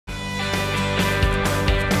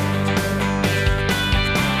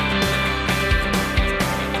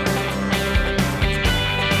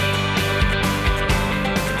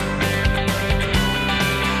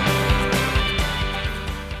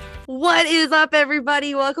What is up,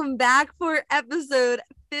 everybody? Welcome back for episode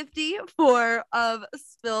 54 of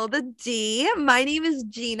Spill the D. My name is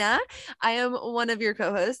Gina. I am one of your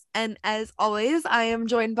co-hosts, and as always, I am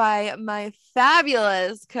joined by my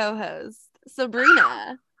fabulous co-host,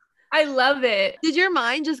 Sabrina. I love it. Did your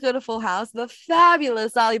mind just go to Full House, the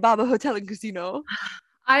fabulous Alibaba Hotel and Casino?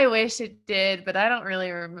 I wish it did, but I don't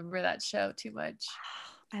really remember that show too much.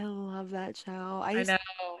 I love that show. I know.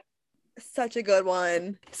 Such a good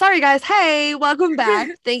one. Sorry, guys. Hey, welcome back.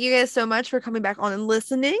 Thank you guys so much for coming back on and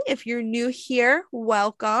listening. If you're new here,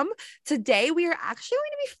 welcome. Today, we are actually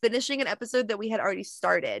going to be finishing an episode that we had already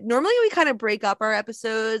started. Normally, we kind of break up our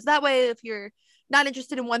episodes. That way, if you're not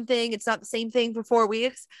interested in one thing, it's not the same thing for 4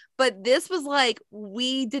 weeks. But this was like,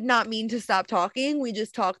 we did not mean to stop talking. We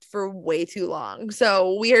just talked for way too long.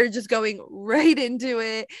 So we are just going right into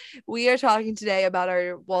it. We are talking today about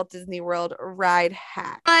our Walt Disney World ride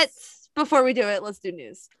hack. But before we do it, let's do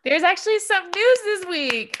news. There's actually some news this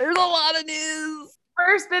week. There's a lot of news.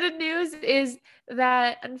 First bit of news is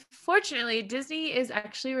that unfortunately, Disney is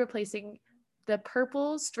actually replacing the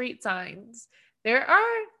purple street signs. There are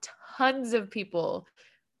tons of people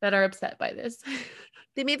that are upset by this.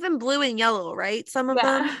 They made them blue and yellow, right? Some of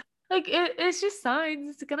them. Like it's just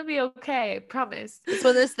signs. It's gonna be okay. I promise. It's one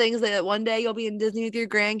of those things that one day you'll be in Disney with your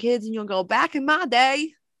grandkids and you'll go, back in my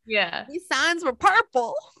day, Yeah. these signs were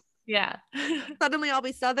purple. Yeah. Suddenly I'll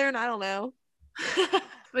be Southern. I don't know.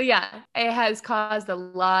 But yeah, it has caused a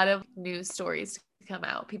lot of news stories to come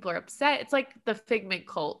out. People are upset. It's like the Figment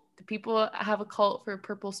cult. People have a cult for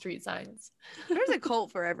purple street signs. There's a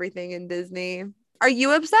cult for everything in Disney. Are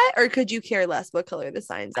you upset, or could you care less what color the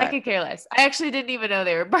signs are? I could care less. I actually didn't even know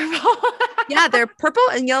they were purple. Yeah, they're purple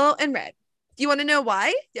and yellow and red. Do you want to know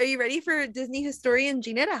why? Are you ready for Disney historian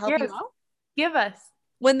Gina to help you out? Give us.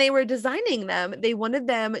 When they were designing them, they wanted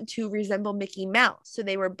them to resemble Mickey Mouse. So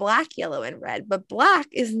they were black, yellow, and red. But black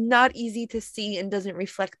is not easy to see and doesn't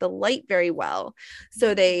reflect the light very well.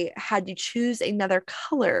 So they had to choose another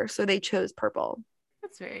color. So they chose purple.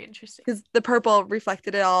 That's very interesting. Because the purple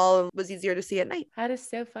reflected it all and was easier to see at night. That is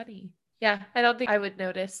so funny. Yeah, I don't think I would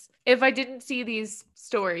notice. If I didn't see these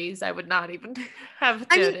stories, I would not even have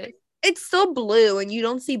noticed. It's still blue, and you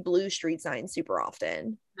don't see blue street signs super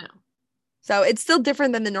often. No. So it's still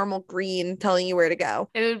different than the normal green telling you where to go.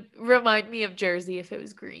 It would remind me of Jersey if it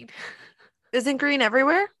was green. Isn't green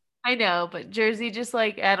everywhere? I know, but Jersey just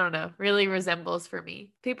like, I don't know, really resembles for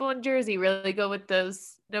me. People in Jersey really go with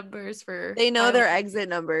those numbers for... They know their exit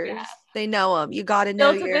numbers. Yeah. They know them. You got to know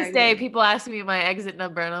your exit. To this day, people ask me my exit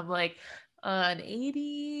number, and I'm like, on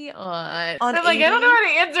 80, on I'm 80? Like, I don't know how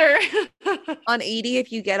to answer. On 80,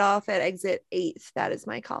 if you get off at exit 8th, that is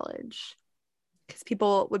my college. Because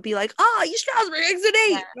people would be like, oh, you Strasburg, exit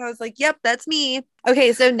 8. Yeah. And I was like, yep, that's me.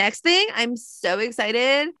 Okay, so next thing, I'm so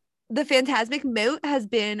excited. The Fantasmic moat has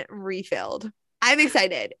been refilled. I'm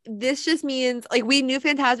excited. This just means, like, we knew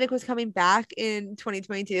Fantasmic was coming back in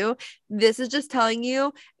 2022. This is just telling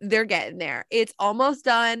you they're getting there. It's almost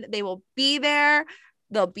done. They will be there.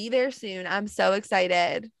 They'll be there soon. I'm so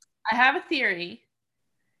excited. I have a theory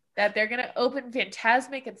that they're going to open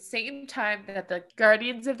Fantasmic at the same time that the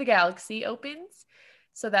Guardians of the Galaxy opens,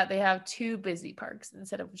 so that they have two busy parks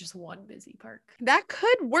instead of just one busy park. That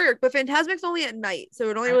could work, but Fantasmic's only at night, so it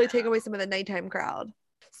would only really take away some of the nighttime crowd.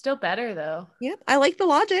 Still better, though. Yeah, I like the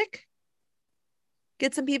logic.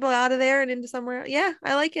 Get some people out of there and into somewhere. Yeah,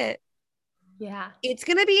 I like it. Yeah. It's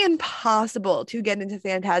going to be impossible to get into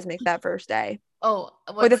Fantasmic that first day. Oh,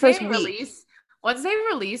 or the first week. Once they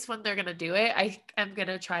release when they're going to do it, I am going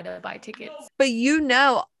to try to buy tickets. But you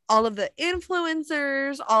know, all of the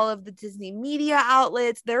influencers, all of the Disney media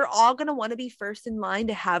outlets, they're all going to want to be first in line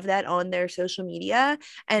to have that on their social media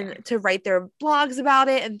and to write their blogs about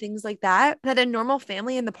it and things like that. That a normal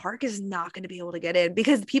family in the park is not going to be able to get in,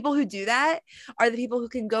 because the people who do that are the people who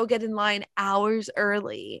can go get in line hours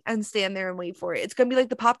early and stand there and wait for it. It's going to be like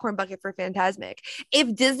the popcorn bucket for Fantasmic.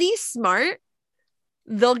 If Disney's smart,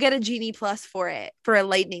 they'll get a Genie Plus for it, for a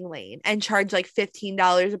lightning lane, and charge like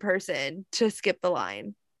 $15 a person to skip the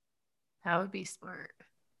line. That would be smart.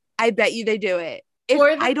 I bet you they do it.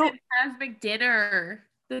 Or the Fantasmic dinner,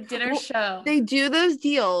 the dinner show. They do those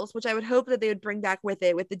deals, which I would hope that they would bring back with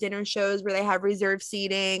it, with the dinner shows where they have reserved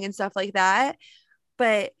seating and stuff like that.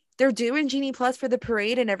 But they're doing Genie Plus for the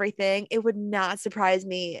parade and everything. It would not surprise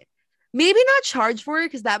me. Maybe not charge for it,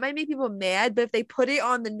 because that might make people mad, but if they put it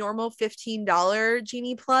on the normal $15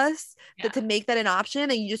 Genie Plus, to make that an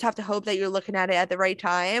option, and you just have to hope that you're looking at it at the right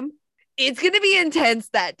time, it's going to be intense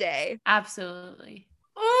that day. Absolutely.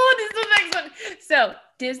 Oh, this is the next one. So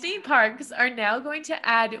Disney parks are now going to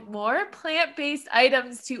add more plant-based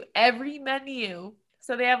items to every menu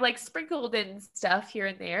So they have like sprinkled in stuff here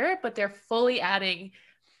and there, but they're fully adding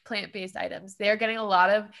plant-based items. They're getting a lot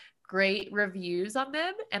of great reviews on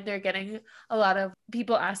them, and they're getting a lot of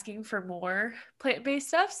people asking for more plant-based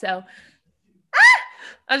stuff. So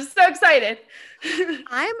I'm so excited.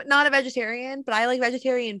 I'm not a vegetarian, but I like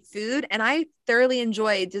vegetarian food, and I thoroughly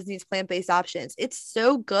enjoy Disney's plant-based options. It's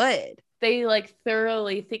so good. They like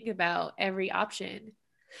thoroughly think about every option.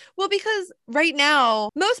 Well, because right now,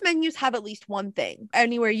 most menus have at least one thing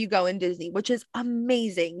anywhere you go in Disney, which is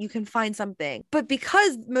amazing. You can find something. But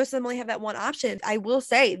because most of them only have that one option, I will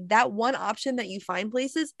say that one option that you find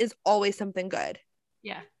places is always something good.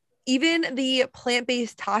 Yeah. Even the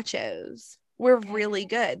plant-based tachos were really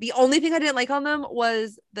good. The only thing I didn't like on them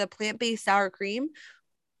was the plant-based sour cream,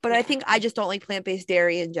 but I think I just don't like plant-based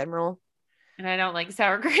dairy in general. And I don't like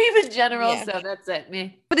sour cream in general, so that's it.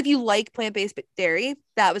 Me. But if you like plant-based dairy,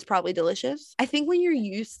 that was probably delicious. I think when you're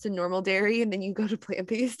used to normal dairy and then you go to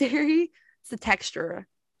plant-based dairy, it's the texture.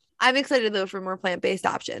 I'm excited though for more plant-based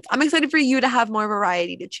options. I'm excited for you to have more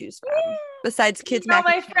variety to choose from besides kids mac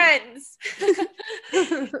and cheese. My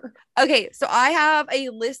friends. Okay, so I have a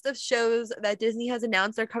list of shows that Disney has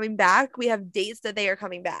announced are coming back. We have dates that they are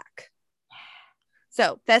coming back.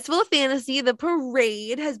 So, Festival of Fantasy, the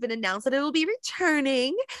parade has been announced that it will be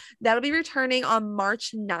returning. That'll be returning on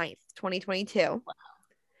March 9th, 2022. Wow.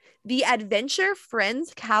 The Adventure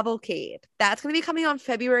Friends Cavalcade, that's going to be coming on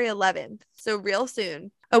February 11th. So, real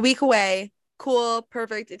soon, a week away. Cool,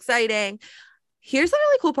 perfect, exciting. Here's the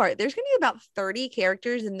really cool part. There's going to be about 30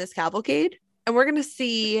 characters in this cavalcade, and we're going to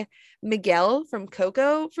see Miguel from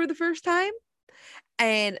Coco for the first time.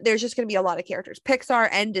 And there's just going to be a lot of characters, Pixar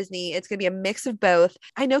and Disney. It's going to be a mix of both.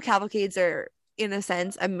 I know cavalcades are, in a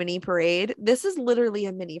sense, a mini parade. This is literally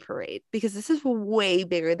a mini parade because this is way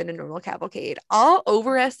bigger than a normal cavalcade. I'll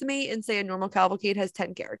overestimate and say a normal cavalcade has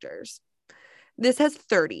 10 characters. This has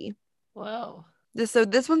 30. Whoa. So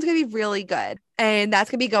this one's going to be really good. And that's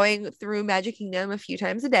going to be going through Magic Kingdom a few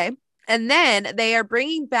times a day. And then they are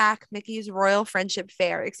bringing back Mickey's Royal Friendship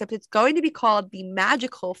Fair, except it's going to be called the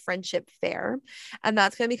Magical Friendship Fair. And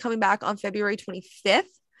that's going to be coming back on February 25th.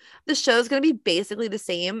 The show is going to be basically the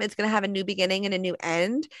same. It's going to have a new beginning and a new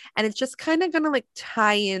end. And it's just kind of going to like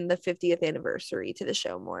tie in the 50th anniversary to the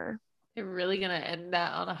show more. They're really going to end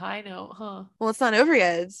that on a high note, huh? Well, it's not over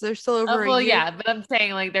yet. They're still over. Well, yeah, but I'm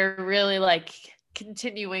saying like they're really like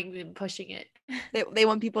continuing and pushing it. They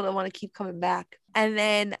want people to want to keep coming back. And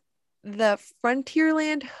then the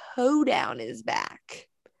Frontierland Hoedown is back.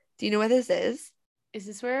 Do you know what this is? Is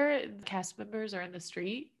this where cast members are in the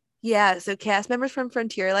street? Yeah, so cast members from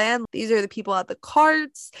Frontierland, these are the people at the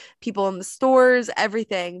carts, people in the stores,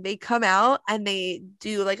 everything. They come out and they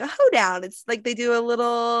do like a hoedown. It's like they do a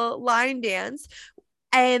little line dance.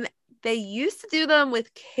 And they used to do them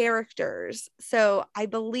with characters. So I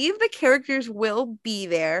believe the characters will be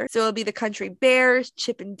there. So it'll be the Country Bears,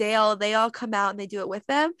 Chip and Dale. They all come out and they do it with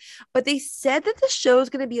them. But they said that the show is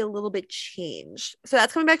going to be a little bit changed. So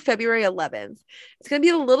that's coming back February 11th. It's going to be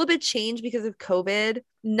a little bit changed because of COVID.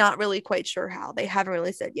 Not really quite sure how. They haven't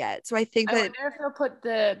really said yet. So I think I wonder if they'll put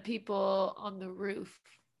the people on the roof.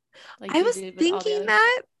 Like I was thinking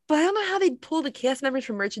that. But I don't know how they'd pull the cast members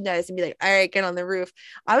from merchandise and be like, all right, get on the roof.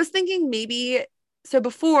 I was thinking maybe, so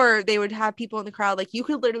before they would have people in the crowd, like you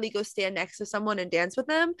could literally go stand next to someone and dance with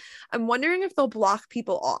them. I'm wondering if they'll block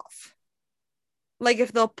people off. Like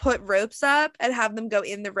if they'll put ropes up and have them go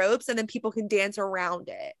in the ropes and then people can dance around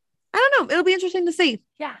it. I don't know. It'll be interesting to see.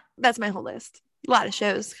 Yeah. That's my whole list. A lot of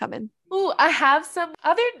shows coming. Oh, I have some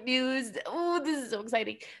other news. Oh, this is so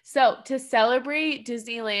exciting. So to celebrate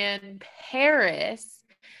Disneyland Paris,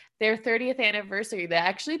 their 30th anniversary, they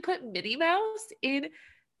actually put Minnie Mouse in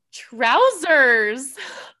trousers.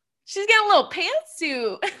 She's got a little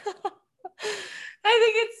pantsuit. I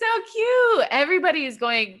think it's so cute. Everybody is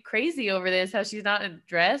going crazy over this, how she's not in a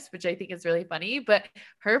dress, which I think is really funny, but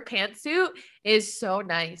her pantsuit is so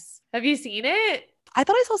nice. Have you seen it? I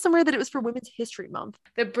thought I saw somewhere that it was for Women's History Month.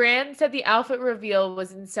 The brand said the outfit reveal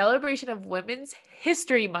was in celebration of Women's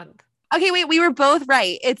History Month. Okay, wait, we were both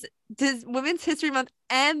right. It's Women's History Month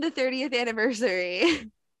and the 30th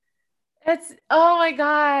anniversary. Oh my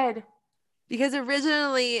God. Because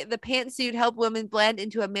originally the pantsuit helped women blend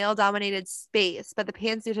into a male-dominated space, but the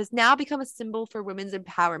pantsuit has now become a symbol for women's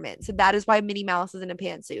empowerment. So that is why Minnie Mouse is in a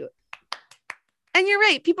pantsuit. And you're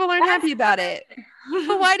right, people aren't happy about it.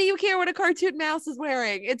 But why do you care what a cartoon mouse is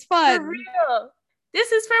wearing? It's fun. For real.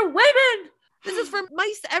 This is for women. This is for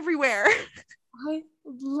mice everywhere. I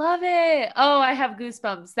love it. Oh, I have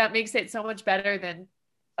goosebumps. That makes it so much better than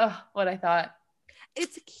what I thought.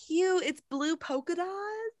 It's cute. It's blue polka dots.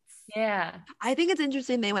 Yeah. I think it's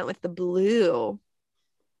interesting they went with the blue.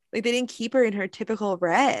 Like they didn't keep her in her typical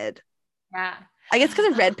red. Yeah. I guess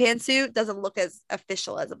because a red pantsuit doesn't look as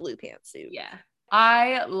official as a blue pantsuit. Yeah.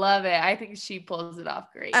 I love it. I think she pulls it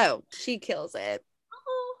off great. Oh, she kills it.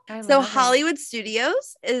 I So love Hollywood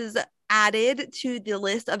Studios is added to the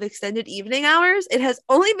list of extended evening hours. It has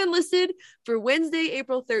only been listed for Wednesday,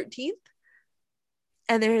 April 13th.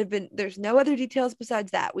 And there's no other details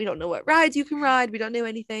besides that. We don't know what rides you can ride. We don't know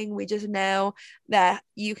anything. We just know that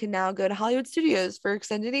you can now go to Hollywood Studios for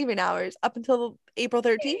extended evening hours up until April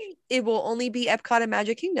 13th. It will only be Epcot and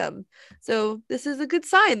Magic Kingdom. So this is a good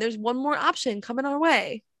sign. There's one more option coming our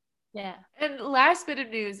way. Yeah. And last bit of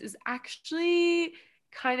news is actually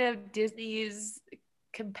kind of Disney's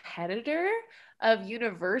competitor of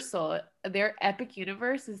Universal. Their Epic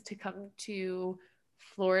Universe is to come to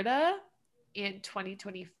Florida in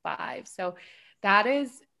 2025. So that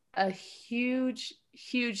is a huge,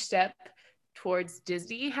 huge step towards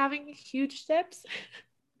Disney having huge steps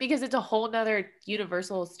because it's a whole nother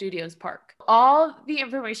Universal Studios park. All the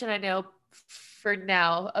information I know for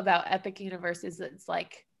now about Epic Universe is it's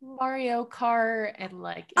like Mario Kart and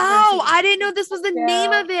like oh, I didn't know this was the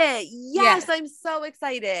name of it. Yes, I'm so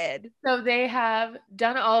excited. So they have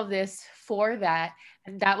done all of this for that,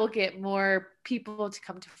 and that will get more people to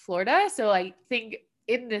come to Florida. So I think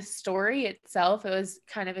in this story itself, it was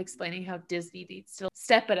kind of explaining how Disney needs to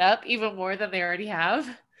step it up even more than they already have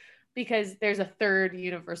because there's a third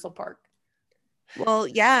Universal park. Well,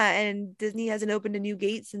 yeah, and Disney hasn't opened a new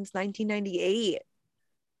gate since 1998.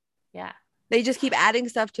 Yeah. They just keep adding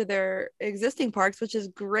stuff to their existing parks, which is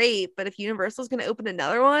great. But if Universal's going to open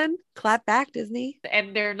another one, clap back, Disney.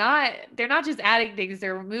 And they're not just adding things,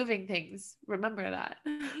 they're removing things. Remember that.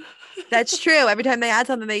 That's true. Every time they add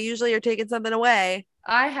something, they usually are taking something away.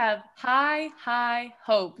 I have high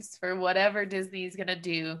hopes for whatever Disney's going to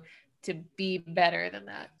do to be better than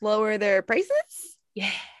that. Lower their prices?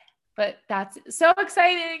 Yeah. But that's so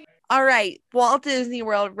exciting. All right. Walt Disney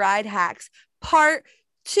World Ride Hacks Part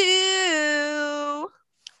 2. I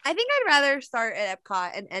think I'd rather start at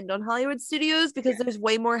Epcot and end on Hollywood Studios because there's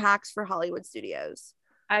way more hacks for Hollywood Studios.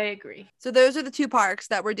 I agree. So those are the two parks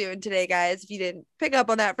that we're doing today, guys. If you didn't pick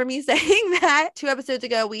up on that from me saying that, 2 episodes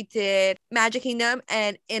ago, we did Magic Kingdom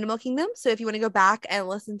and Animal Kingdom. So if you want to go back and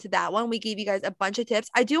listen to that one, we gave you guys a bunch of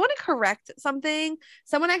tips. I do want to correct something.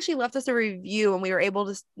 Someone actually left us a review and we were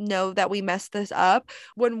able to know that we messed this up.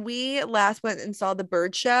 When we last went and saw the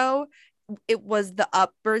bird show, it was the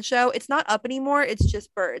Up bird show. It's not Up anymore. It's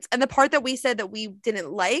just birds. And the part that we said that we didn't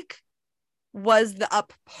like was the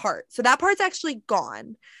Up part. So that part's actually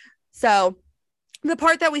gone. So the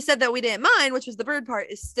part that we said that we didn't mind, which was the bird part,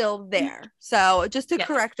 is still there. So just to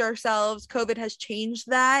correct ourselves, COVID has changed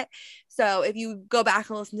that. So if you go back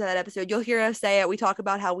and listen to that episode, you'll hear us say it. We talk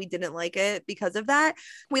about how we didn't like it because of that.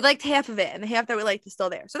 We liked half of it and the half that we liked is still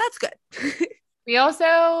there. So that's good. We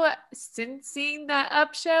also, since seeing that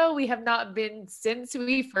Up show, we have not been since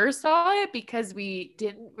we first saw it because we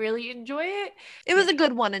didn't really enjoy it. It was a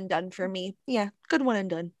good one and done for me. Yeah, good one and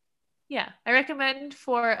done. Yeah, I recommend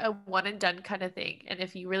for a one and done kind of thing. And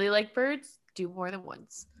if you really like birds, do more than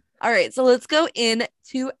once. All right, so let's go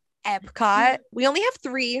into Epcot. We only have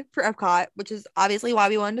 3 for Epcot, which is obviously why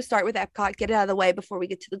we wanted to start with Epcot, get it out of the way before we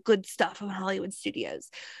get to the good stuff of Hollywood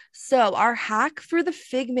Studios. So our hack for the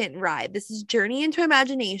Figment ride, this is Journey into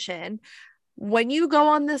Imagination. When you go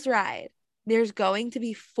on this ride, there's going to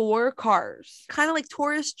be 4 cars, kind of like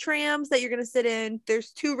tourist trams that you're going to sit in.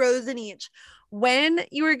 There's 2 rows in each. When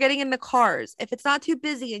you are getting in the cars, if it's not too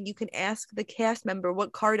busy and you can ask the cast member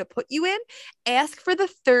what car to put you in, ask for the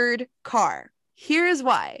 3rd car. Here is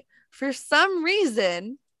why. For some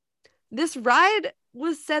reason, this ride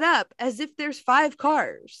was set up as if there's 5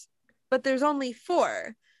 cars, but there's only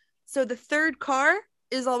 4. So the 3rd car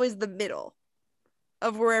is always the middle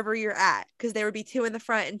of wherever you're at because there would be 2 in the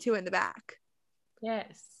front and 2 in the back.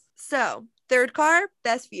 Yes. So 3rd car,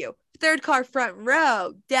 best view. 3rd car front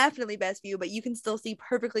row, definitely best view, but you can still see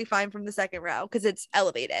perfectly fine from the 2nd row because it's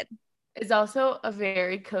elevated. It's also a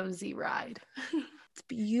very cozy ride. It's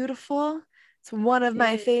beautiful. It's one of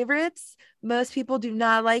my favorites. Most people do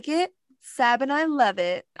not like it. Sab and I love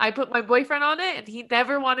it. I put my boyfriend on it and he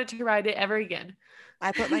never wanted to ride it ever again.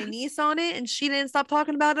 I put my niece on it and she didn't stop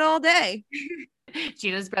talking about it all day.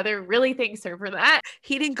 Gina's brother really thanks her for that.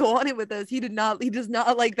 He didn't go on it with us. He does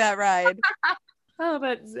not like that ride. Oh,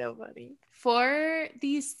 that's so funny. For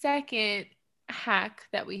the second hack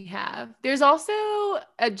that we have, there's also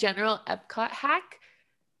a general Epcot hack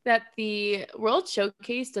that the World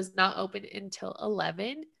Showcase does not open until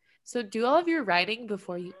 11. So do all of your writing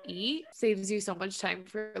before you eat. Saves you so much time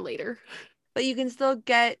for later. But you can still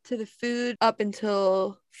get to the food up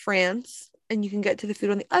until France and you can get to the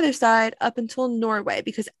food on the other side up until Norway,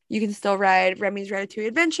 because you can still ride Remy's Ratatouille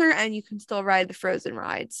Adventure and you can still ride the Frozen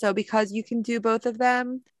ride. So because you can do both of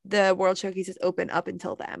them, the World Showcase is open up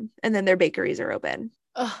until then, and then their bakeries are open.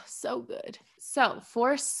 Oh, so good. So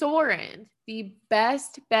for Soarin', the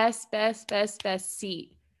best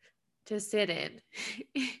seat to sit in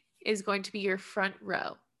is going to be your front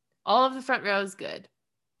row. All of the front row is good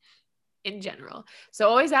in general. So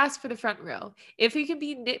always ask for the front row. If you can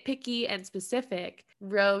be nitpicky and specific,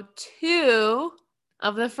 row 2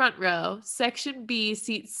 of the front row, section B,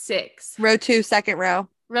 seat 6. Row 2, second row.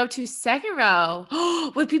 Row 2, second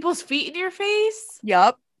row. With people's feet in your face?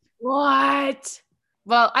 Yup. What?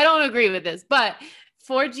 Well, I don't agree with this, but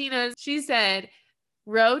for Gina, she said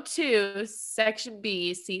row 2, section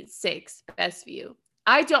B, seat 6, best view.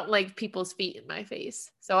 I don't like people's feet in my face,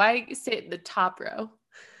 so I sit in the top row.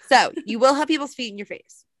 So you will have people's feet in your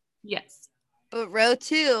face. Yes. But row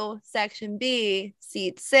 2, section B,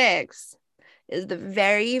 seat 6 is the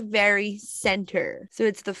very, very center. So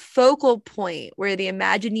it's the focal point where the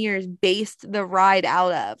Imagineers based the ride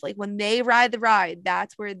out of. Like when they ride the ride,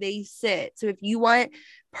 that's where they sit. So if you want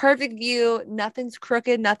perfect view, nothing's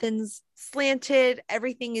crooked, nothing's slanted,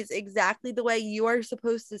 everything is exactly the way you are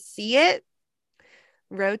supposed to see it,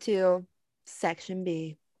 row 2, section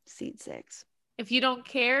B, seat 6. If you don't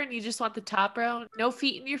care and you just want the top row, no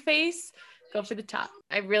feet in your face, go for the top.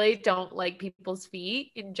 I really don't like people's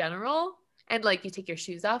feet in general. And like you take your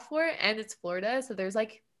shoes off for it, and it's Florida, so there's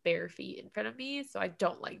like bare feet in front of me. So I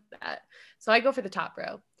don't like that. So I go for the top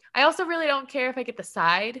row. I also really don't care if I get the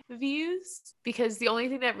side views, because the only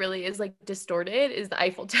thing that really is like distorted is the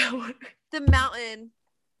Eiffel Tower. The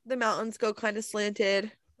mountains go kind of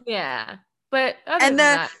slanted. Yeah. But and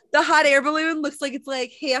the hot air balloon looks like it's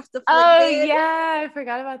like half deflated. Oh yeah, I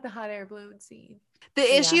forgot about the hot air balloon scene.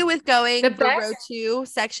 The issue with going for row 2,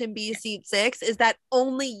 section B, seat 6 is that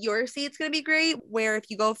only your seat's going to be great, where if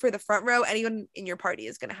you go for the front row, anyone in your party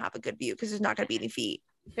is going to have a good view because there's not going to be any feet.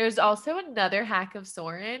 There's also another hack of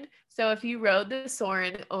Soarin'. So if you rode the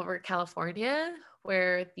Soarin' over California,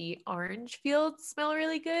 where the orange fields smell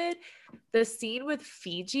really good, the scene with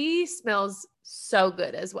Fiji smells so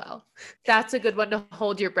good as well. That's a good one to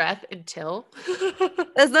hold your breath until.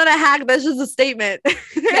 That's not a hack, that's just a statement.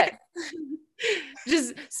 Yeah.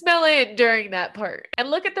 Just smell it during that part.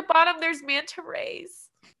 And look at the bottom, there's manta rays.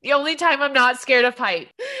 The only time I'm not scared of height,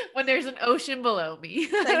 when there's an ocean below me.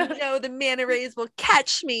 I know the manta rays will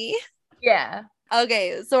catch me. Yeah.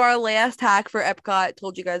 Okay, so our last hack for Epcot,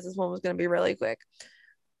 told you guys this one was going to be really quick.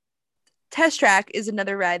 Test Track is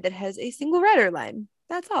another ride that has a single rider line.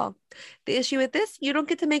 That's all. The issue with this, you don't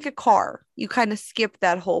get to make a car. You kind of skip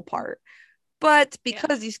that whole part. But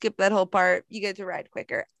because you skip that whole part, you get to ride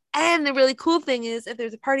quicker. And the really cool thing is, if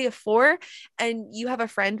there's a party of 4 and you have a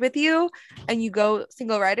friend with you and you go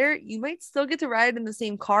single rider, you might still get to ride in the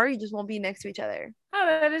same car. You just won't be next to each other. Oh,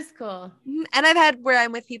 that is cool. And I've had where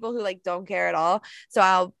I'm with people who like don't care at all. So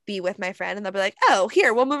I'll be with my friend and they'll be like, oh,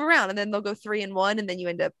 here, we'll move around. And then they'll go 3 and 1 and then you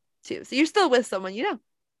end up 2. So you're still with someone, you know.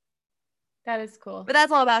 That is cool. But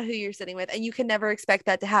that's all about who you're sitting with. And you can never expect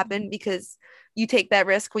that to happen because you take that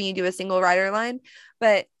risk when you do a single rider line.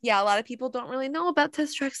 But yeah, a lot of people don't really know about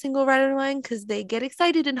Test Track single rider line because they get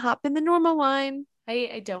excited and hop in the normal line.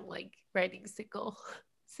 I don't like riding single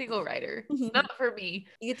rider. It's not for me.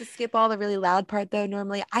 You get to skip all the really loud part though.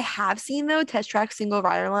 Normally I have seen though Test Track single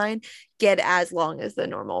rider line get as long as the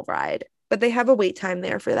normal ride, but they have a wait time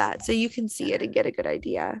there for that. So you can see it and get a good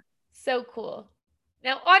idea. So cool.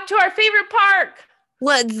 Now on to our favorite park.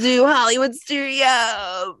 Let's do Hollywood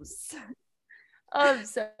Studios. Oh, I'm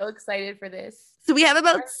so excited for this. So we have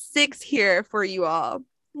about 6 here for you all.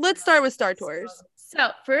 Let's start with Star Tours. So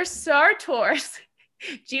for Star Tours,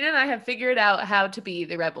 Gina and I have figured out how to be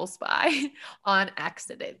the rebel spy on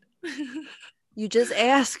accident. You just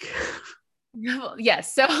ask.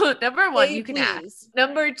 Yes. So number 1, you can ask.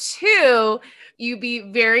 Number 2, you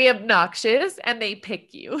be very obnoxious and they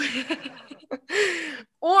pick you.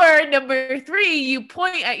 Or number 3, you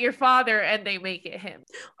point at your father and they make it him.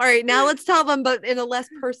 All right, now let's tell them, but in a less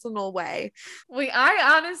personal way.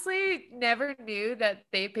 I honestly never knew that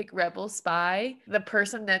they pick Rebel Spy. The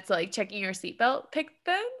person that's like checking your seatbelt picked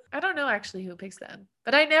them. I don't know actually who picks them,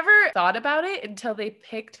 but I never thought about it until they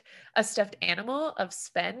picked a stuffed animal of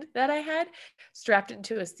Sven that I had strapped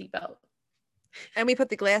into a seatbelt. And we put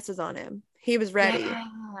the glasses on him. He was ready.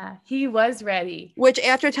 Yeah, he was ready. Which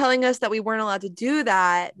after telling us that we weren't allowed to do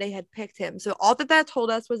that, they had picked him. So all that told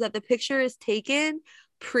us was that the picture is taken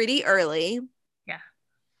pretty early. Yeah.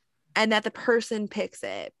 And that the person picks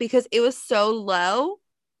it because it was so low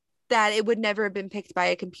that it would never have been picked by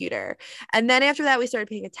a computer. And then after that, we started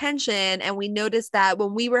paying attention and we noticed that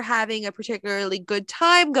when we were having a particularly good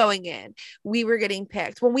time going in, we were getting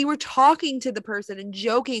picked. When we were talking to the person and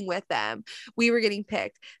joking with them, we were getting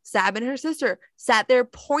picked. Sab and her sister sat there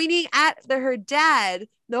pointing at her dad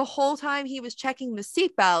the whole time he was checking the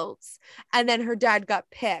seatbelts, and then her dad got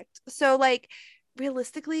picked. So like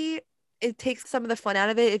realistically, it takes some of the fun out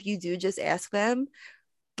of it if you do just ask them.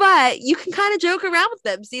 But you can kind of joke around with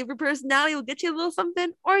them, see if your personality will get you a little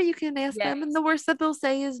something, or you can ask them, and the worst that they'll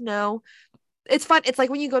say is no. It's fun. It's like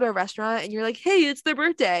when you go to a restaurant and you're like, hey, it's their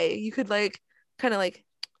birthday. You could like kind of like,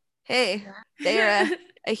 hey, they're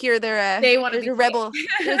I hear they want to there's a rebel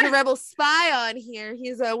there's a rebel spy on here.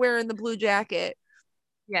 He's wearing the blue jacket.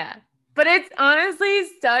 Yeah. But it's honestly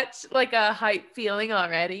such like a hype feeling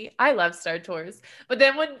already. I love Star Tours. But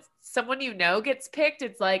then when someone you know gets picked,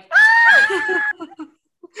 it's like, ah!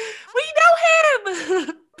 We know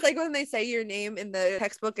him. Like when they say your name in the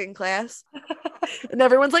textbook in class and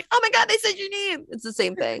everyone's like, oh my God, they said your name. It's the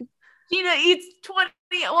same thing. Gina eats 20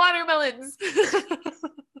 watermelons.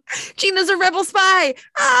 Gina's a rebel spy.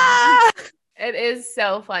 Ah! It is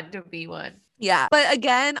so fun to be one. Yeah. But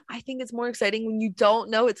again, I think it's more exciting when you don't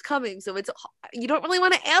know it's coming. So you don't really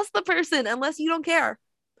want to ask the person unless you don't care.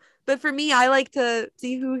 But for me, I like to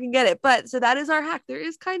see who can get it. But so that is our hack. There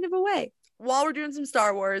is kind of a way. While we're doing some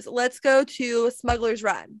Star Wars, let's go to Smuggler's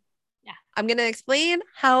Run. Yeah. I'm going to explain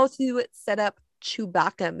how to set up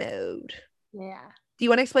Chewbacca mode. Yeah. Do you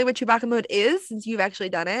want to explain what Chewbacca mode is since you've actually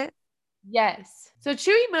done it? Yes. So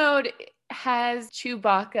Chewie mode has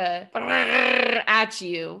Chewbacca at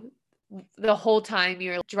you the whole time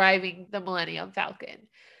you're driving the Millennium Falcon.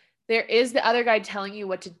 There is the other guy telling you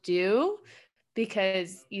what to do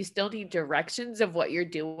because you still need directions of what you're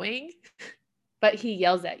doing. But he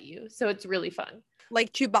yells at you. So it's really fun.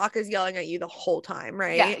 Like Chewbacca's yelling at you the whole time,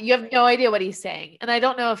 right? Yeah. You have no idea what he's saying. And I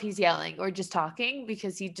don't know if he's yelling or just talking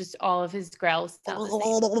because all of his growls sound the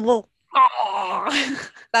same.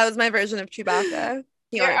 That was my version of Chewbacca.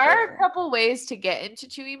 There are a couple ways to get into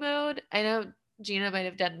Chewie mode. I know Gina might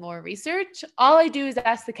have done more research. All I do is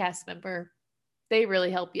ask the cast member. They really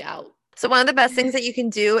help you out. So one of the best things that you can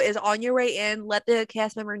do is on your way in, let the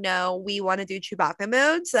cast member know we want to do Chewbacca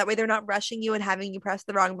mode. So that way they're not rushing you and having you press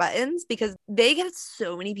the wrong buttons, because they get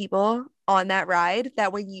so many people on that ride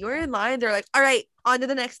that when you're in line, they're like, all right, on to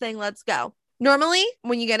the next thing. Let's go. Normally,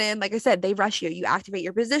 when you get in, like I said, they rush you. You activate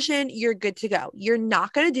your position. You're good to go. You're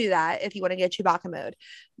not going to do that if you want to get Chewbacca mode.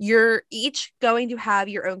 You're each going to have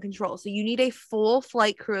your own control. So you need a full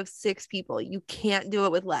flight crew of 6 people. You can't do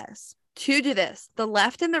it with less. To do this, the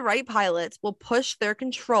left and the right pilots will push their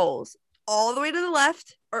controls all the way to the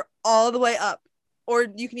left or all the way up. Or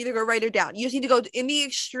you can either go right or down. You just need to go in the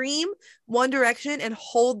extreme one direction and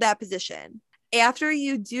hold that position. After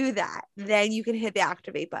you do that, then you can hit the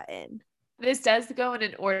activate button. This does go in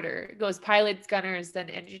an order. It goes pilots, gunners, then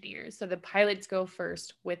engineers. So the pilots go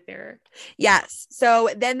first with their... Yes. So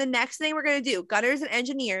then the next thing we're going to do, gunners and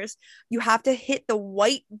engineers, you have to hit the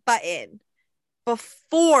white button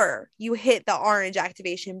before you hit the orange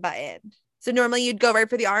activation button. So normally you'd go right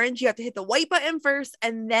for the orange. You have to hit the white button first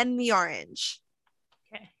and then the orange.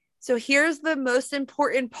 Okay. So here's the most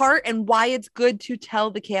important part and why it's good to tell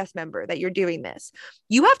the cast member that you're doing this.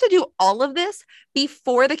 You have to do all of this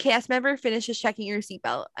before the cast member finishes checking your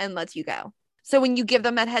seatbelt and lets you go. So when you give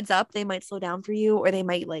them that heads up, they might slow down for you, or they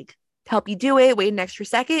might like help you do it, wait an extra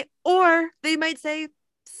second, or they might say,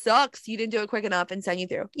 sucks, you didn't do it quick enough, and send you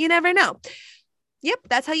through. You never know. Yep,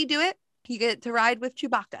 that's how you do it. You get to ride with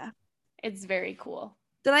Chewbacca. It's very cool.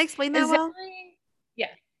 Did I explain that well? Yeah.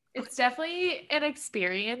 It's definitely an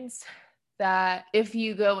experience that if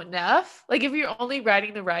you go enough, like if you're only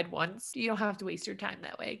riding the ride once, you don't have to waste your time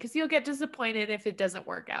that way because you'll get disappointed if it doesn't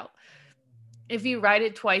work out. If you ride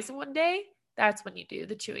it twice in one day, that's when you do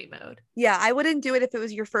the Chewie mode. Yeah, I wouldn't do it if it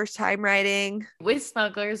was your first time riding. With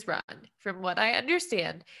Smuggler's Run, from what I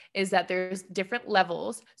understand, is that there's different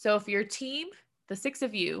levels. So if your team, the 6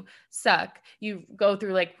 of you, suck, you go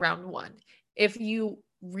through like round 1. If you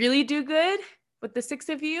really do good with the 6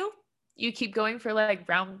 of you, you keep going for like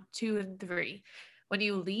round 2 and 3. When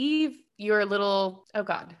you leave your little,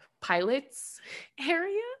 pilots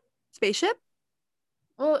area? Spaceship?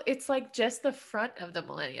 Well, it's like just the front of the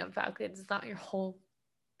Millennium Falcon. It's not your whole.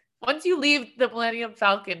 Once you leave the Millennium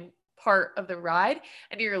Falcon part of the ride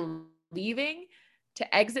and you're leaving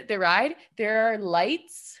to exit the ride, there are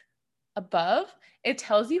lights above. It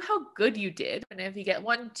tells you how good you did. And if you get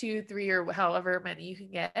 1, 2, 3, or however many you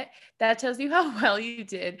can get, that tells you how well you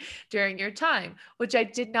did during your time, which I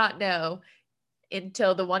did not know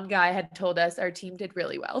until the one guy had told us our team did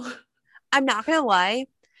really well. I'm not going to lie.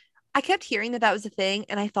 I kept hearing that that was a thing,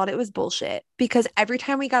 and I thought it was bullshit because every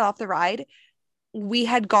time we got off the ride, we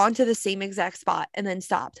had gone to the same exact spot and then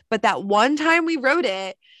stopped. But that one time we rode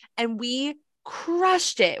it and we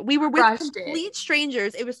crushed it. We were with complete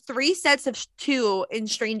strangers. It was 3 sets of 2 in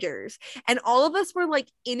strangers, and all of us were like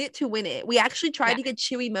in it to win it. We actually tried to get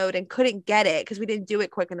Chewy mode and couldn't get it because we didn't do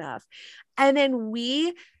it quick enough. And then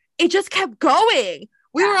it just kept going.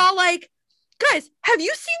 We were all like, guys, have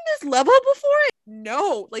you seen this level before?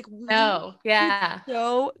 No, like no, yeah,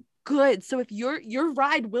 so good. So if your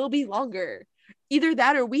ride will be longer, either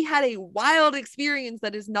that or we had a wild experience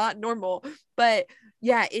that is not normal. But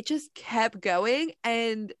yeah, it just kept going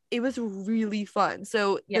and it was really fun.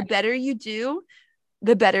 So the better you do,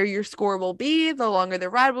 the better your score will be, the longer the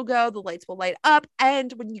ride will go, the lights will light up,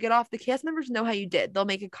 and when you get off, the cast members know how you did. They'll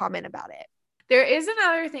make a comment about it. There is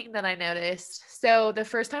another thing that I noticed. So the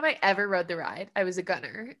first time I ever rode the ride, I was a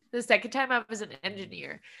gunner. The second time I was an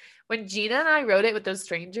engineer. When Gina and I rode it with those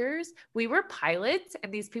strangers, we were pilots and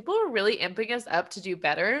these people were really amping us up to do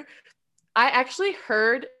better. I actually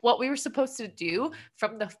heard what we were supposed to do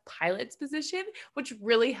from the pilot's position, which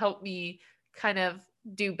really helped me kind of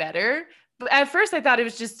do better. But at first I thought it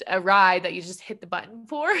was just a ride that you just hit the button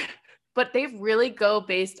for. But they really go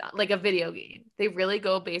based on like a video game. They really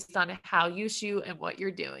go based on how you shoot and what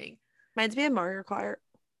you're doing. Reminds me of Mario Kart.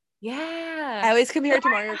 Yeah. I always compare it to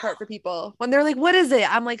Mario Kart for people. When they're like, what is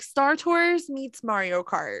it? I'm like, Star Tours meets Mario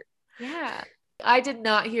Kart. Yeah. I did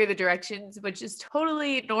not hear the directions, which is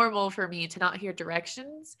totally normal for me to not hear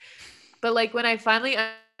directions. But like when I finally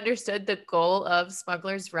understood the goal of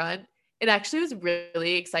Smuggler's Run, it actually was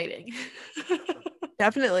really exciting.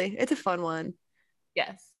 Definitely. It's a fun one.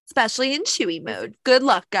 Yes. Especially in Chewy mode. Good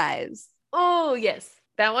luck, guys. Oh, yes.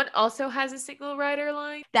 That one also has a single rider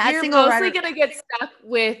line. You're mostly going to get stuck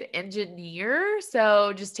with engineer,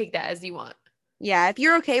 so just take that as you want. Yeah, if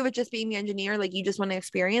you're okay with just being the engineer, like you just want to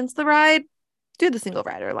experience the ride, do the single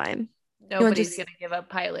rider line. Nobody's going to give up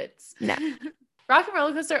pilots. No. Rock and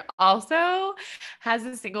Roller Coaster also has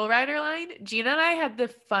a single rider line. Gina and I had the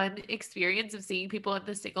fun experience of seeing people in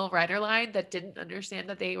the single rider line that didn't understand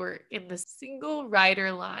that they were in the single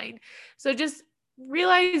rider line. So just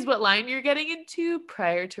realize what line you're getting into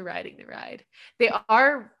prior to riding the ride. They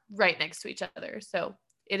are right next to each other, so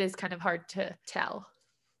it is kind of hard to tell.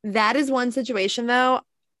 That is one situation, though.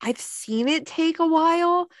 I've seen it take a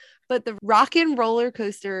while, but the Rock and Roller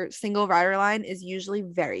Coaster single rider line is usually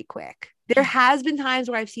very quick. There has been times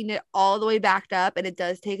where I've seen it all the way backed up and it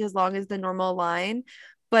does take as long as the normal line,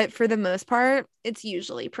 but for the most part, it's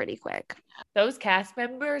usually pretty quick. Those cast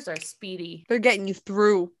members are speedy. They're getting you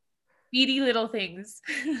through. Speedy little things.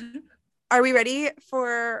 Are we ready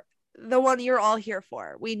for the one you're all here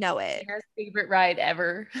for? We know it. Our favorite ride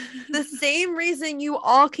ever. The same reason you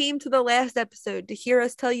all came to the last episode, to hear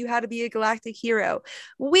us tell you how to be a galactic hero.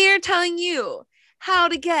 We're telling you how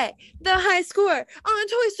to get the high score on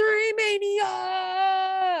Toy Story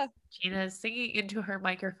Mania. Gina's singing into her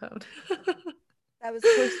microphone. That was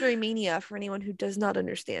Toy Story Mania for anyone who does not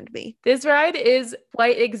understand me. This ride is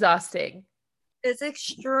quite exhausting. It's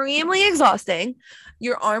extremely exhausting.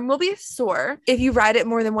 Your arm will be sore if you ride it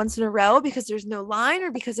more than once in a row because there's no line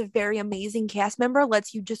or because a very amazing cast member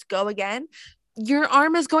lets you just go again. Your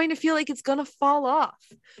arm is going to feel like it's going to fall off.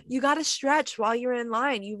 You got to stretch while you're in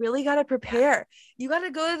line. You really got to prepare. You got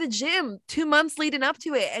to go to the gym 2 months leading up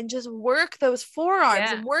to it and just work those forearms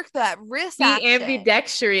and work that wrist action.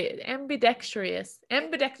 Ambidextrous.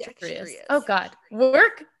 Oh God.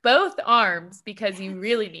 Work both arms because you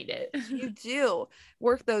really need it. You do.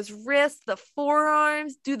 Work those wrists, the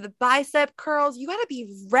forearms, do the bicep curls. You got to be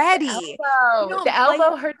ready. The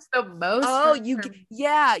elbow hurts the most. Oh, you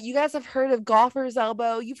guys have heard of golfer's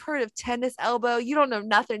elbow. You've heard of tennis elbow. You don't know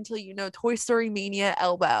nothing until you know Toy Story Mania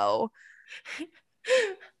elbow.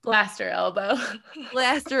 Blaster elbow.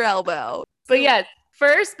 Blaster elbow. But yes,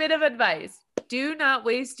 first bit of advice. Do not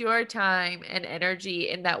waste your time and energy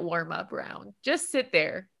in that warm-up round. Just sit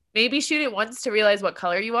there. Maybe shoot it once to realize what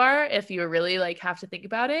color you are. If you really have to think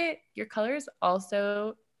about it, your color is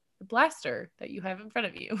also the blaster that you have in front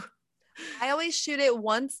of you. I always shoot it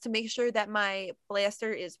once to make sure that my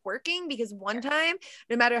blaster is working because one time,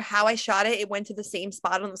 no matter how I shot it, it went to the same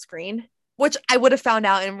spot on the screen, which I would have found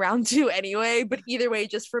out in round 2 anyway. But either way,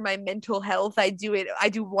 just for my mental health, I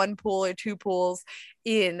do 1 pool or 2 pools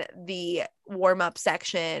in the warm-up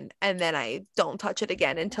section, and then I don't touch it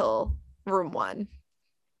again until room 1.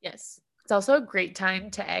 Yes. It's also a great time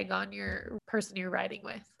to egg on your person you're riding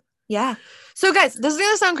with. Yeah. So guys, this is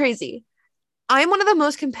going to sound crazy. I'm one of the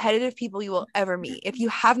most competitive people you will ever meet. If you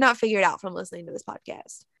have not figured out from listening to this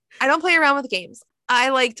podcast, I don't play around with games. I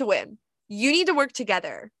like to win. You need to work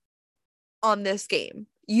together. on this game.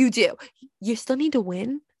 You do. You still need to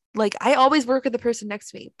win. Like, I always work with the person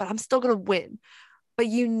next to me, but I'm still going to win. But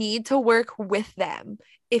you need to work with them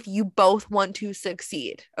if you both want to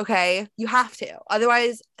succeed. Okay. You have to.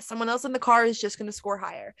 Otherwise, someone else in the car is just going to score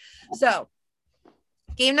higher. So,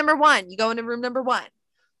 game number 1, you go into room number 1.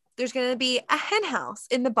 There's going to be a hen house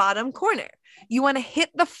in the bottom corner. You want to hit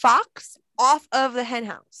the fox off of the hen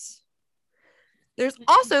house. There's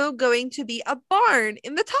also going to be a barn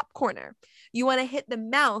in the top corner. You want to hit the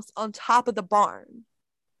mouse on top of the barn.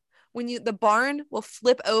 When the barn will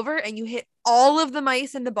flip over and you hit all of the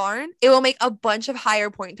mice in the barn, it will make a bunch of higher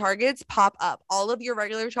point targets pop up. All of your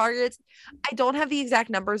regular targets, I don't have the exact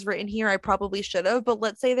numbers written here. I probably should have, but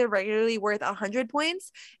let's say they're regularly worth 100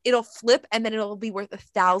 points. It'll flip and then it'll be worth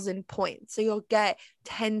 1,000 points. So you'll get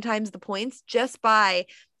 10 times the points just by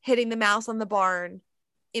hitting the mouse on the barn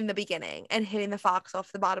in the beginning and hitting the fox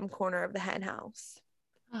off the bottom corner of the hen house.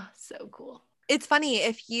 Oh, so cool. It's funny,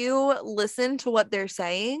 if you listen to what they're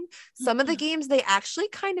saying, some of the games, they actually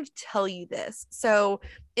kind of tell you this. So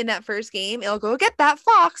in that first game, it'll go, get that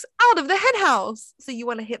fox out of the hen house. So you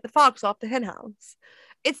want to hit the fox off the hen house.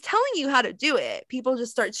 It's telling you how to do it. People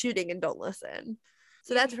just start shooting and don't listen.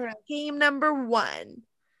 So that's game number 1.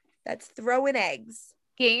 That's throwing eggs.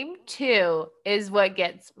 Game 2 is what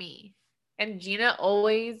gets me. And Gina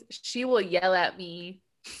she will yell at me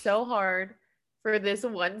so hard for this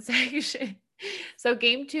one section. So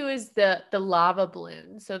game 2 is the lava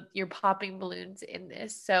balloon. So you're popping balloons in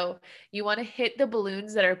this. So you want to hit the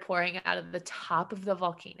balloons that are pouring out of the top of the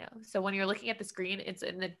volcano. So when you're looking at the screen, it's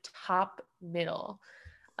in the top middle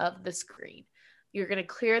of the screen. You're going to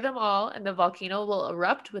clear them all and the volcano will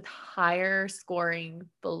erupt with higher scoring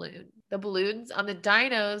balloon. The balloons on the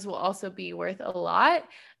dinos will also be worth a lot.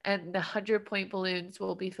 And the 100-point balloons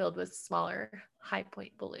will be filled with smaller high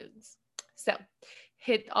point balloons. So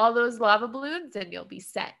hit all those lava balloons and you'll be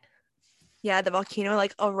set. Yeah, the volcano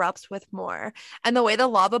like erupts with more. And the way the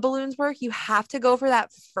lava balloons work, you have to go for that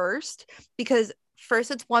first, because first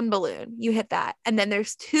it's 1 balloon, you hit that. And then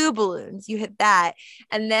there's 2 balloons, you hit that.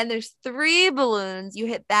 And then there's 3 balloons, you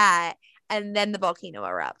hit that. And then the volcano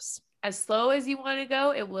erupts. As slow as you want to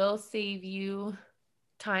go, it will save you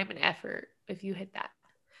time and effort if you hit that.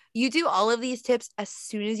 You do all of these tips as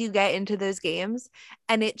soon as you get into those games,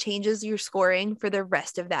 and it changes your scoring for the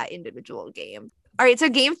rest of that individual game. All right, so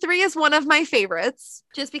game 3 is one of my favorites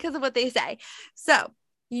just because of what they say. So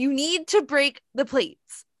you need to break the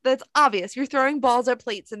plates. That's obvious. You're throwing balls at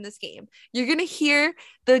plates in this game. You're going to hear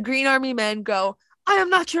the Green Army men go, I am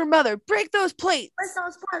not your mother. Break those plates. Break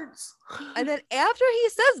those plates. And then after he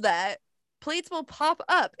says that, plates will pop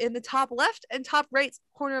up in the top left and top right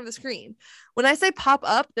corner of the screen. When I say pop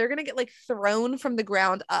up, they're going to get like thrown from the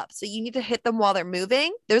ground up. So you need to hit them while they're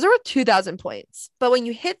moving. Those are worth 2,000 points. But when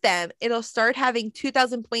you hit them, it'll start having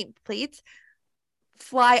 2,000 point plates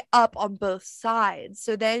fly up on both sides.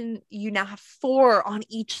 So then you now have 4 on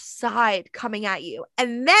each side coming at you.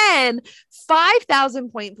 And then 5,000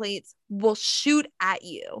 point plates will shoot at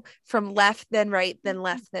you from left, then right, then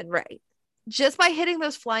left, then right. Just by hitting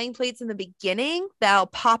those flying plates in the beginning, that'll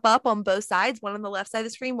pop up on both sides, one on the left side of the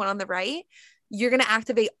screen, one on the right. You're going to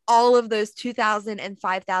activate all of those 2,000 and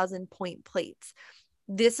 5,000 point plates.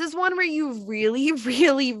 This is one where you really,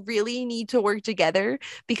 really, really need to work together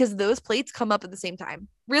because those plates come up at the same time.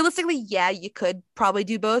 Realistically, yeah, you could probably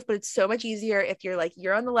do both, but it's so much easier if you're like,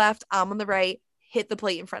 you're on the left, I'm on the right, hit the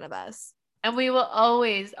plate in front of us. And we will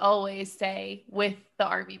always, always say with the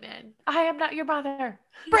army men, I am not your mother.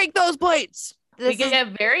 Break those plates. We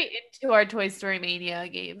get very into our Toy Story Mania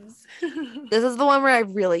games. This is the one where I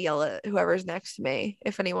really yell at whoever's next to me.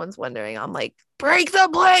 If anyone's wondering, I'm like, break the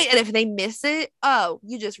plate. And if they miss it, oh,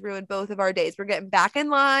 you just ruined both of our days. We're getting back in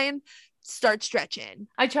line. Start stretching.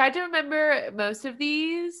 I tried to remember most of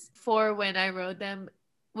these for when I rode them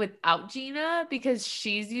without Gina because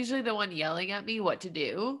she's usually the one yelling at me what to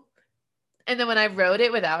do. And then when I wrote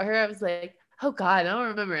it without her, I was like, oh God, I don't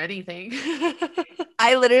remember anything.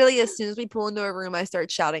 I literally, as soon as we pull into a room, I start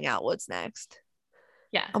shouting out what's next.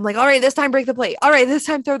 Yeah. I'm like, all right, this time break the plate. All right, this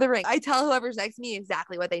time throw the ring. I tell whoever's next to me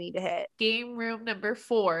exactly what they need to hit. Game room number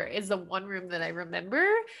 4 is the one room that I remember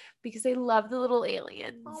because I love the little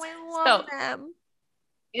aliens. Oh, I love them.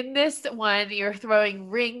 In this one, you're throwing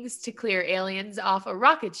rings to clear aliens off a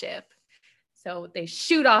rocket ship. So they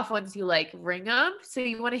shoot off once you like ring them. So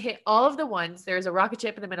you want to hit all of the ones. There's a rocket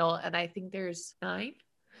ship in the middle, and I think there's 9.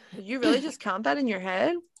 Did you really just count that in your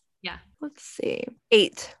head? Yeah. Let's see.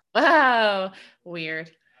 8. Wow.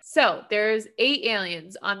 Weird. So there's 8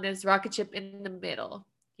 aliens on this rocket ship in the middle.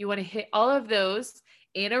 You want to hit all of those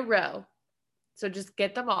in a row. So just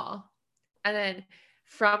get them all. And then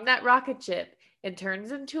from that rocket ship, it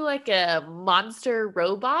turns into like a monster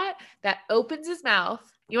robot that opens his mouth.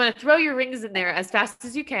 You want to throw your rings in there as fast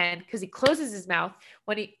as you can because he closes his mouth.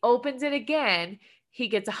 When he opens it again, he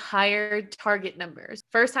gets higher target numbers.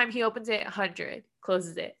 First time he opens it, 100,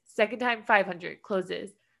 closes it. Second time, 500,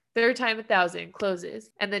 closes. Third time, 1,000, closes.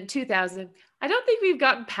 And then 2,000. I don't think we've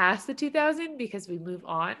gotten past the 2,000 because we move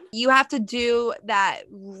on. You have to do that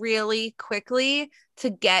really quickly to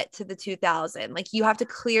get to the 2,000. Like you have to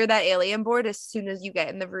clear that alien board as soon as you get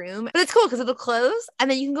in the room. But it's cool because it'll close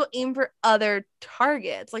and then you can go aim for other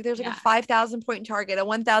targets. Like there's like a 5,000 point target, a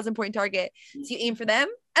 1,000 point target. So you aim for them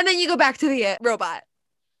and then you go back to the robot.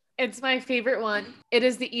 It's my favorite one. It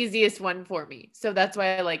is the easiest one for me. So that's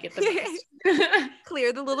why I like it the most.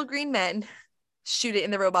 Clear the little green men. Shoot it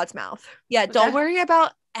in the robot's mouth. Yeah, don't worry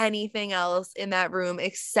about anything else in that room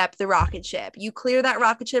except the rocket ship. You clear that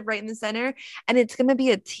rocket ship right in the center and it's going to be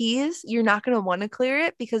a tease. You're not going to want to clear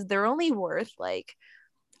it because they're only worth like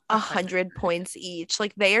 100 points each.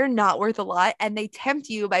 Like they are not worth a lot and they tempt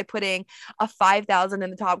you by putting a 5,000 in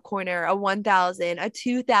the top corner, a 1,000, a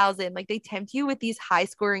 2,000. Like they tempt you with these high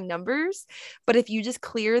scoring numbers, but if you just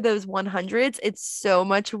clear those 100s, it's so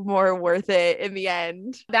much more worth it in the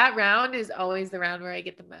end. That round is always the round where I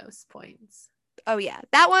get the most points. Oh yeah,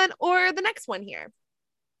 that one or the next one here.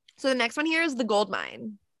 So the next one here is the gold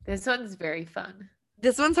mine. This one's very fun.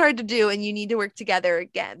 This one's hard to do and you need to work together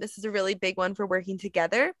again. This is a really big one for working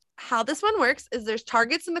together. How this one works is there's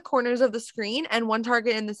targets in the corners of the screen and one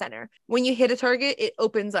target in the center. When you hit a target, it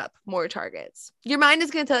opens up more targets. Your mind is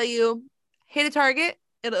going to tell you, hit a target,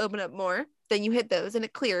 it'll open up more. Then you hit those and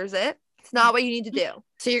it clears it. It's not what you need to do.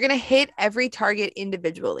 So you're going to hit every target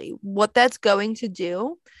individually. What that's going to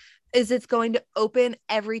do is it's going to open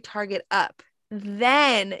every target up.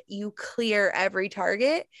 Then you clear every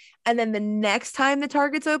target. And then the next time the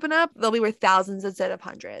targets open up, they'll be worth thousands instead of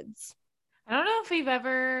hundreds. I don't know if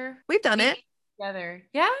we've done it together.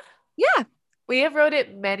 Yeah. Yeah. We have wrote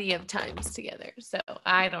it many of times together. So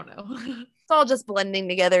I don't know. It's all just blending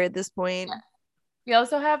together at this point. Yeah. We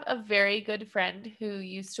also have a very good friend who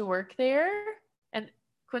used to work there. And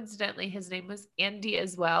coincidentally, his name was Andy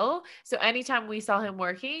as well. So anytime we saw him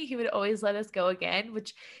working, he would always let us go again,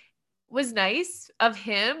 which was nice of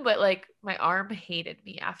him, but like my arm hated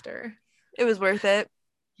me after. It was worth it.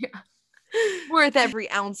 Yeah. Worth every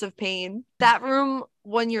ounce of pain. That room,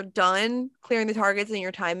 when you're done clearing the targets and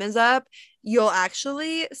your time is up, you'll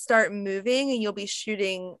actually start moving and you'll be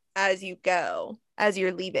shooting as you go, as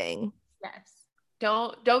you're leaving. Yes.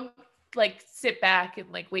 Don't like sit back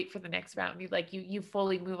and like wait for the next round. You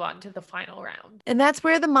fully move on to the final round. And that's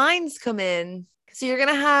where the mines come in. So you're going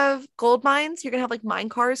to have gold mines. You're going to have like mine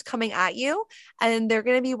cars coming at you and they're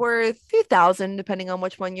going to be worth 2,000 depending on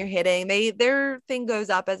which one you're hitting. Their thing goes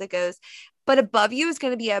up as it goes. But above you is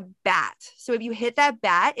going to be a bat. So if you hit that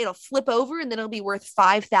bat, it'll flip over and then it'll be worth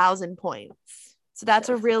 5,000 points. So that's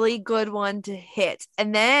a really good one to hit.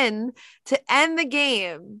 And then to end the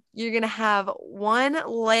game, you're going to have one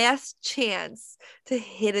last chance to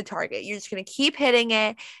hit a target. You're just going to keep hitting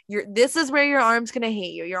it. This is where your arm's going to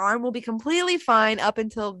hate you. Your arm will be completely fine up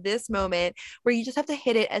until this moment where you just have to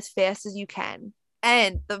hit it as fast as you can.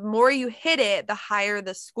 And the more you hit it, the higher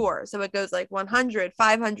the score. So it goes like 100,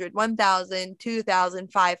 500, 1,000,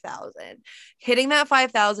 2,000, 5,000. Hitting that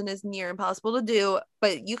 5,000 is near impossible to do,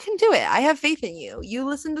 but you can do it. I have faith in you. You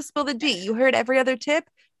listened to Spill the D. You heard every other tip.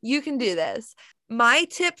 You can do this. My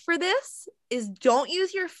tip for this is don't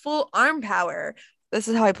use your full arm power. This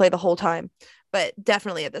is how I play the whole time, but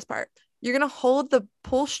definitely at this part. You're going to hold the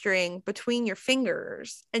pull string between your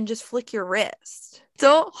fingers and just flick your wrist.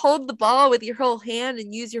 Don't hold the ball with your whole hand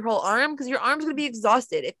and use your whole arm because your arm's going to be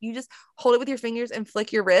exhausted if you just hold it with your fingers and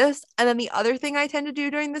flick your wrist. And then the other thing I tend to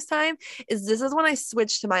do during this time is this is when I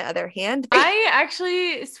switch to my other hand. I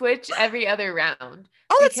actually switch every other round.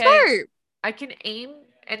 Oh, that's smart. I can aim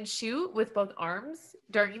and shoot with both arms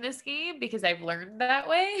during this game because I've learned that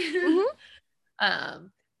way. Mm-hmm.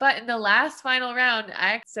 But in the last final round,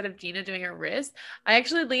 instead of Gina doing her wrist, I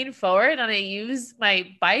actually lean forward and I use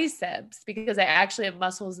my biceps because I actually have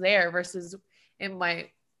muscles there versus in my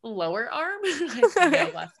lower arm. I have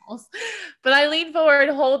no muscles. But I lean forward,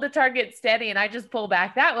 hold the target steady, and I just pull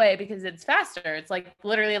back that way because it's faster. It's like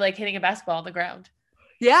literally like hitting a basketball on the ground.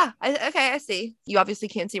 Yeah. I see. You obviously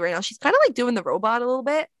can't see right now. She's kind of like doing the robot a little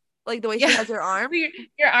bit, like the way she has her arm.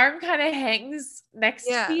 Your arm kind of hangs next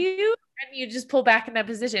to you. And you just pull back in that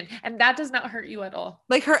position. And that does not hurt you at all.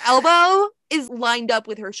 Like her elbow is lined up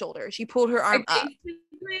with her shoulder. She pulled her arm up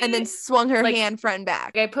and then swung her hand front and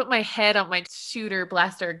back. I put my head on my shooter,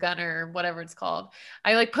 blaster, gunner, whatever it's called.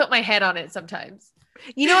 I like put my head on it sometimes.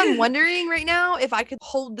 You know, I'm wondering right now if I could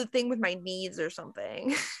hold the thing with my knees or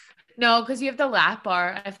something. No, because you have the lap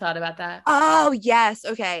bar. I've thought about that. Oh, yes.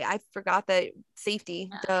 Okay. I forgot that safety.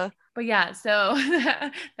 Duh. But yeah, so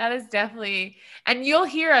that is definitely, and you'll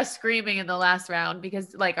hear us screaming in the last round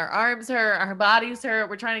because like our arms hurt, our bodies hurt.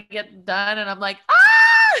 We're trying to get done, and I'm like, ah,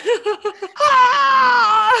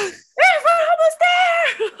 Ah! we're almost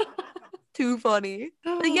there. Too funny.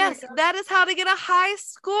 Oh But my yes, God. that is how to get a high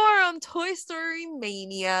score on Toy Story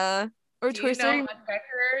Mania. Or Do Toy you know Story. on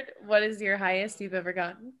record what is your highest you've ever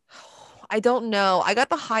gotten? I don't know. I got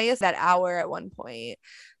the highest that hour at one point.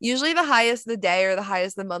 Usually the highest the day or the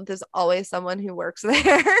highest the month is always someone who works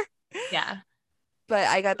there. Yeah. But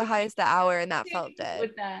I got the highest the hour and that felt dead.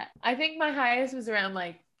 With that, I think my highest was around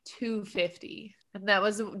like 250. And that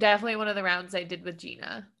was definitely one of the rounds I did with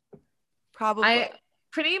Gina. Probably. I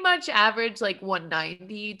pretty much averaged like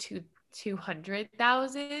 190 to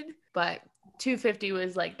 200,000, but 250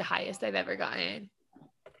 was like the highest I've ever gotten.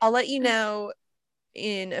 I'll let you know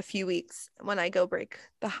in a few weeks when I go break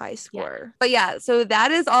the high score. Yeah. But yeah, so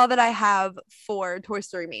that is all that I have for Toy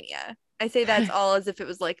Story Mania. I say that's all as if it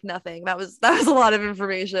was like nothing. That was a lot of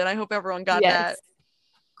information. I hope everyone got that.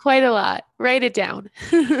 Quite a lot. Write it down.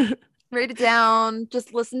 Write it down.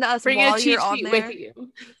 Just listen to us Bring while a cheat you're on sheet there. with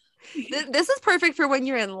you. This is perfect for when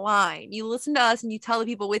you're in line. You listen to us and you tell the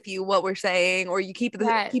people with you what we're saying, or you keep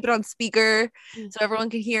it on speaker so everyone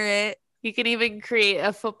can hear it. You can even create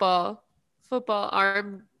a football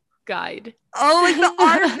arm guide. Oh, like the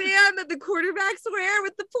armband that the quarterbacks wear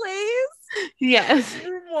with the plays? Yes.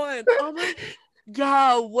 One. Oh my.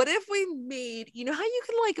 Yeah, what if we made, you know how you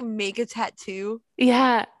can like make a tattoo?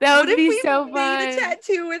 Yeah, that would be so fun. Made a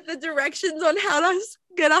tattoo with the directions on how to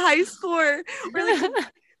get a high score, or like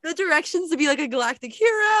the directions to be like a galactic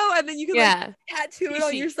hero, and then you can like tattoo it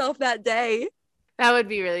on yourself that day. That would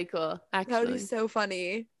be really cool. Actually, that would be so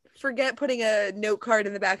funny. Forget putting a note card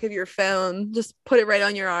in the back of your phone. Just put it right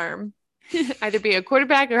on your arm. Either be a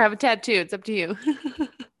quarterback or have a tattoo. It's up to you.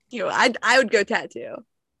 You know, I would go tattoo.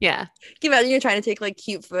 Yeah. Give out, you're trying to take like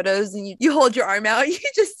cute photos and you hold your arm out. You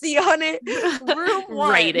just see on it room 1.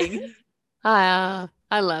 Writing. I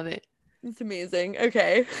love it. It's amazing.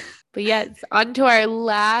 Okay. But yes, on to our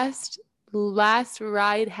last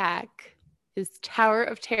ride hack is Tower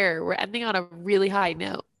of Terror. We're ending on a really high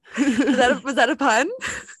note. Was that a pun?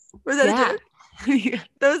 Was that a joke? Yeah.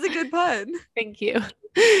 That was a good pun. Thank you.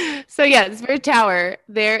 So yes, for Tower,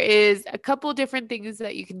 there is a couple different things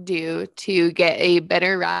that you can do to get a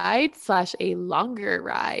better ride / a longer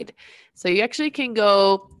ride. So you actually can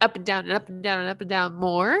go up and down and up and down and up and down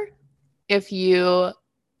more if you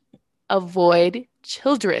avoid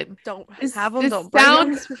children. Don't have them. Don't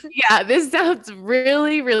sounds, yeah, this sounds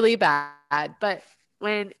really, really bad. But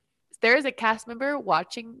when there is a cast member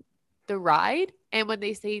watching the ride, and when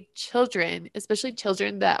they say children, especially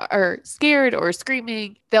children that are scared or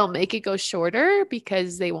screaming, they'll make it go shorter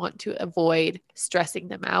because they want to avoid stressing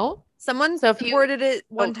them out. Someone reported it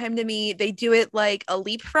one time to me. They do it like a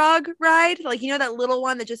leapfrog ride. Like, you know, that little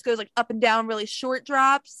one that just goes like up and down, really short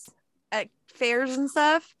drops at fairs and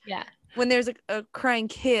stuff? Yeah. When there's a crying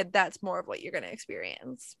kid, that's more of what you're going to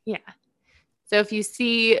experience. Yeah. So if you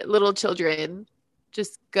see little children,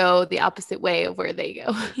 just go the opposite way of where they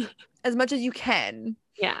go. As much as you can.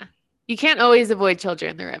 Yeah. You can't always avoid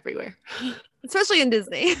children. They're everywhere. Especially in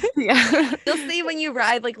Disney. Yeah. You'll see when you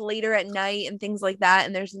ride like later at night and things like that,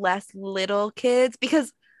 and there's less little kids,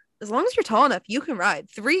 because as long as you're tall enough, you can ride.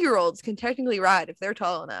 3-year-olds can technically ride if they're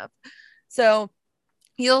tall enough. So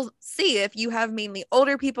you'll see if you have mainly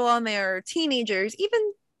older people on there, or teenagers,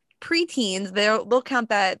 even preteens, they'll count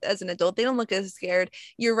that as an adult. They don't look as scared.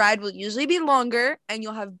 Your ride will usually be longer and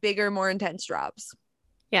you'll have bigger, more intense drops.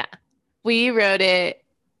 Yeah. We rode it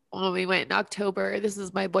when we went in October. This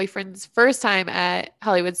is my boyfriend's first time at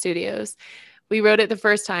Hollywood Studios. We rode it the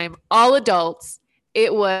first time, all adults.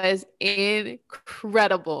 It was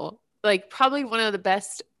incredible. Like probably one of the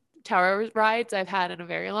best tower rides I've had in a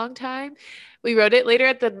very long time. We rode it later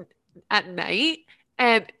at night,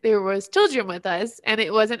 and there was children with us, and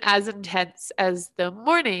it wasn't as intense as the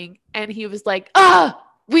morning. And he was like,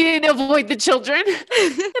 we didn't avoid the children. And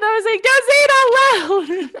I was like, don't say it out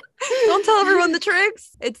loud. Don't tell everyone the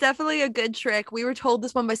tricks. It's definitely a good trick. We were told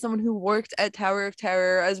this one by someone who worked at Tower of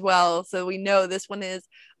Terror as well. So we know this one is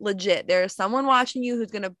legit. There's someone watching you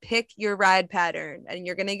who's going to pick your ride pattern, and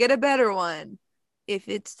you're going to get a better one if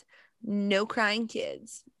it's no crying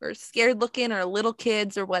kids or scared looking or little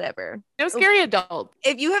kids or whatever. No scary adults.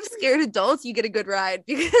 If you have scared adults, you get a good ride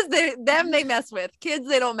because they mess with. Kids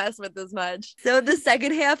they don't mess with as much. So the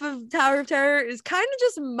second half of Tower of Terror is kind of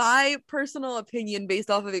just my personal opinion based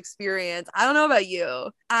off of experience. I don't know about you.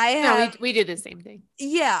 We did the same thing.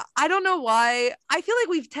 Yeah, I don't know why. I feel like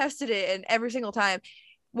we've tested it and every single time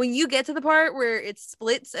when you get to the part where it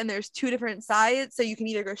splits and there's two different sides, so you can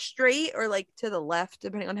either go straight or like to the left,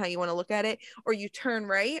 depending on how you want to look at it, or you turn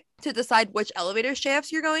right to decide which elevator shafts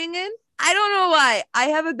you're going in. I don't know why. I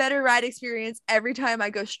have a better ride experience every time I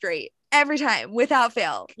go straight. Every time, without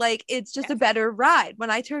fail. Like, it's just a better ride. When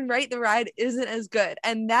I turn right, the ride isn't as good.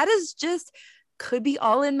 And that is just, could be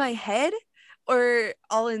all in my head or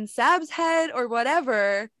all in Sab's head or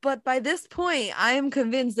whatever. But by this point, I am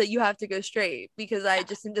convinced that you have to go straight because I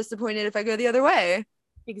just am disappointed if I go the other way.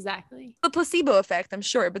 Exactly. The placebo effect, I'm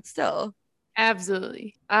sure, but still.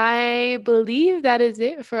 Absolutely. I believe that is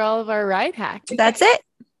it for all of our ride hacks. That's it.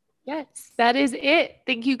 Yes, that is it.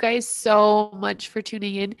 Thank you guys so much for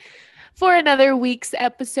tuning in for another week's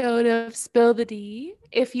episode of Spill the D.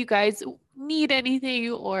 If you guys need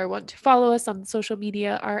anything or want to follow us on social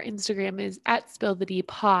media, our Instagram is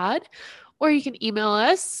 @SpillTheDpod, or you can email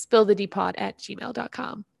us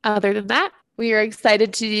spillthedpod@gmail.com. Other than that, we are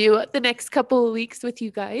excited to do the next couple of weeks with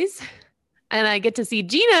you guys. And I get to see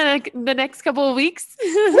Gina the next couple of weeks.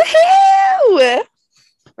 Woohoo!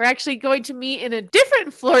 We're actually going to meet in a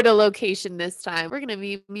different Florida location this time. We're going to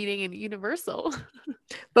be meeting in Universal.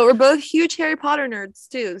 But we're both huge Harry Potter nerds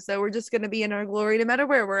too. So we're just going to be in our glory no matter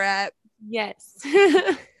where we're at. Yes.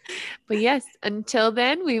 But yes, until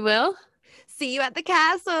then, we will see you at the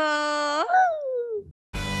castle.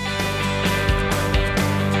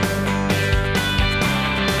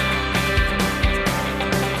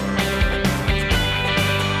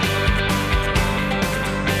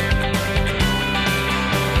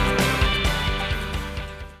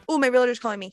 Oh, my realtor's calling me.